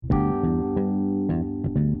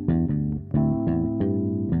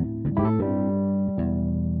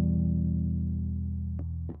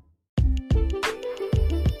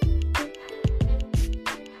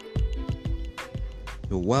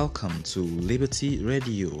welcome to Liberty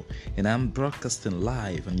Radio, and I'm broadcasting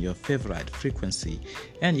live on your favorite frequency.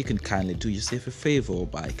 And you can kindly do yourself a favor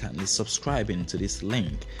by kindly subscribing to this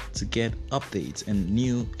link to get updates and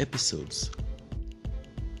new episodes.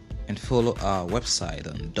 And follow our website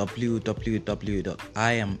on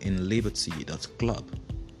www.iaminliberty.club.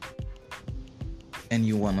 And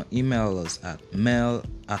you want to email us at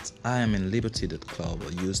mail@iaminliberty.club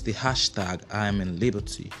or use the hashtag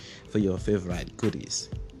IamInLiberty for your favorite goodies.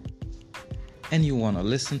 And you want to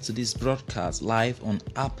listen to this broadcast live on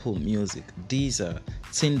Apple Music, Deezer,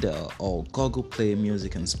 Tinder, or Google Play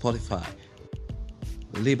Music and Spotify.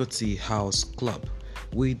 Liberty House Club.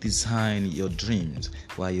 We design your dreams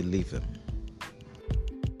while you live them.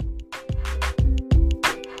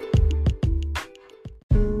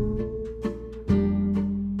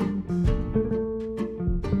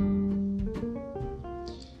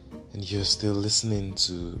 You're still listening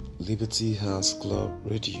to Liberty House Club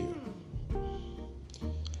Radio.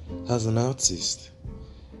 As an artist,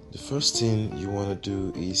 the first thing you want to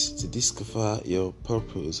do is to discover your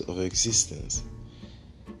purpose of existence,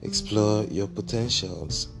 explore your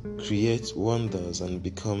potentials, create wonders, and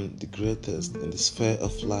become the greatest in the sphere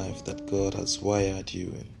of life that God has wired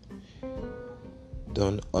you in.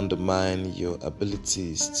 Don't undermine your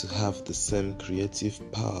abilities to have the same creative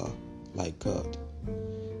power like God.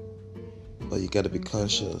 But you gotta be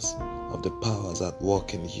conscious of the powers at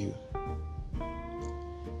work in you.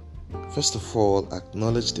 First of all,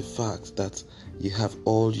 acknowledge the fact that you have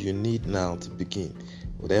all you need now to begin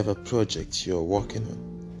whatever project you're working on.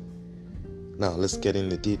 Now, let's get in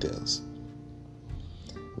the details.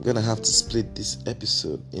 I'm gonna have to split this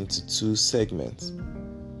episode into two segments,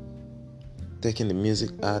 taking the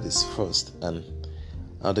music artists first and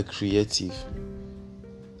other creative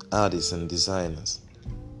artists and designers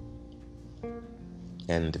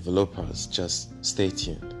and developers. Just stay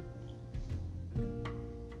tuned.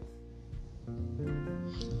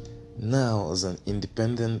 Now, as an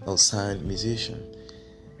independent or signed musician,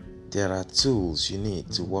 there are tools you need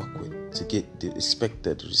to work with to get the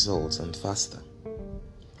expected results and faster.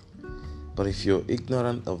 But if you're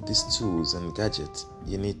ignorant of these tools and gadgets,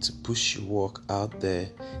 you need to push your work out there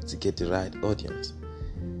to get the right audience.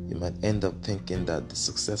 You might end up thinking that the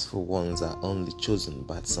successful ones are only chosen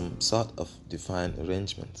by some sort of divine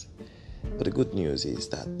arrangement. But the good news is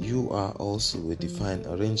that you are also a divine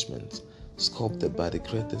arrangement sculpted by the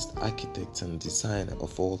greatest architect and designer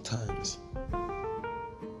of all times.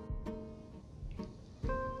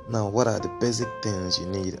 Now, what are the basic things you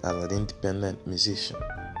need as an independent musician?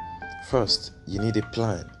 First, you need a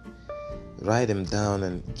plan. Write them down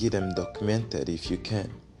and get them documented if you can.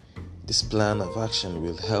 This plan of action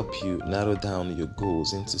will help you narrow down your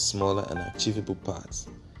goals into smaller and achievable parts.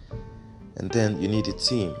 And then you need a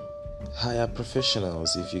team. Hire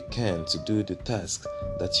professionals if you can to do the tasks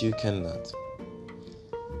that you cannot.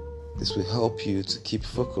 This will help you to keep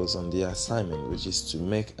focus on the assignment, which is to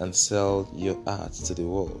make and sell your art to the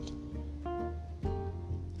world.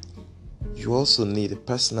 You also need a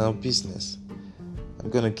personal business. I'm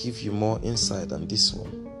going to give you more insight on this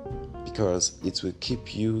one, because it will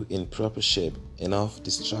keep you in proper shape, enough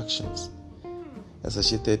distractions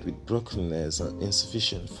associated with brokenness and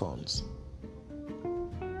insufficient funds.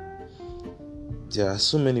 There are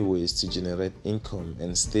so many ways to generate income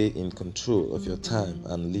and stay in control of your time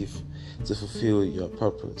and live to fulfill your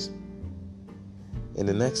purpose. In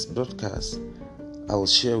the next broadcast, I will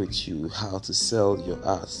share with you how to sell your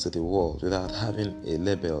art to the world without having a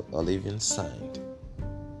label or even signed.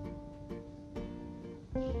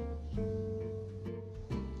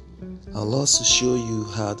 I'll also show you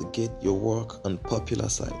how to get your work on popular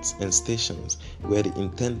sites and stations where the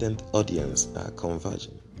intended audience are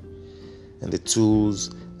converging, and the tools,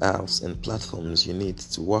 apps, and platforms you need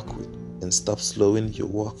to work with, and stop slowing your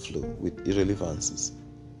workflow with irrelevancies.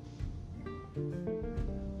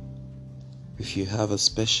 If you have a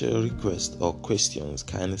special request or questions,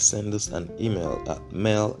 kindly send us an email at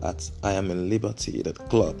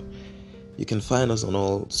mail@iaminliberty.club. You can find us on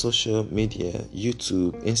all social media: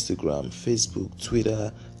 YouTube, Instagram, Facebook,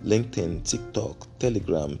 Twitter, LinkedIn, TikTok,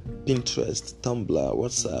 Telegram, Pinterest, Tumblr,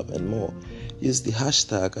 WhatsApp, and more. Use the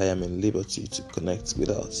hashtag IamInLiberty to connect with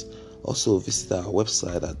us. Also visit our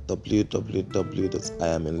website at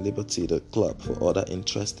www.iaminliberty.club for other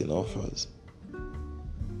interesting offers.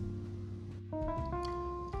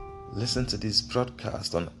 Listen to this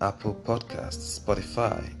broadcast on Apple Podcasts,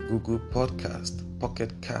 Spotify, Google Podcast,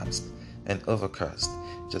 Pocket Cast, and Overcast.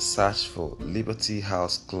 Just search for Liberty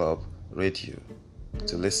House Club Radio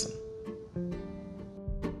to listen.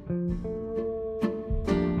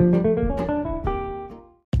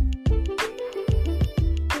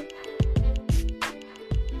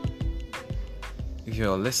 If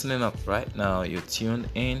you're listening up right now, you're tuned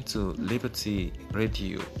in to Liberty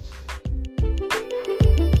Radio.